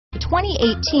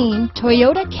2018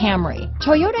 Toyota Camry.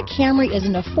 Toyota Camry is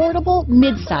an affordable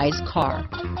mid-size car,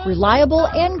 reliable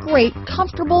and great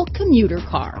comfortable commuter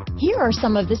car. Here are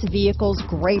some of this vehicle's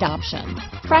great options: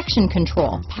 traction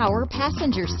control, power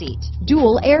passenger seat,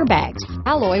 dual airbags,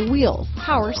 alloy wheels,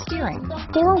 power steering,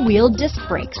 four-wheel disc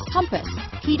brakes, compass,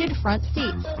 heated front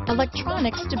seats,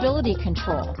 electronic stability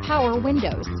control, power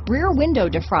windows, rear window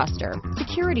defroster,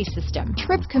 security system,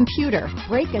 trip computer,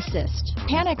 brake assist,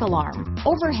 panic alarm,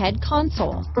 overhead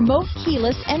console, remote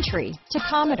keyless entry,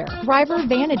 tachometer, driver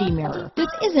vanity mirror. This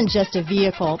isn't just a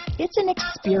vehicle, it's an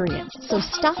experience. So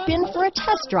stop in for a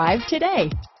test drive today.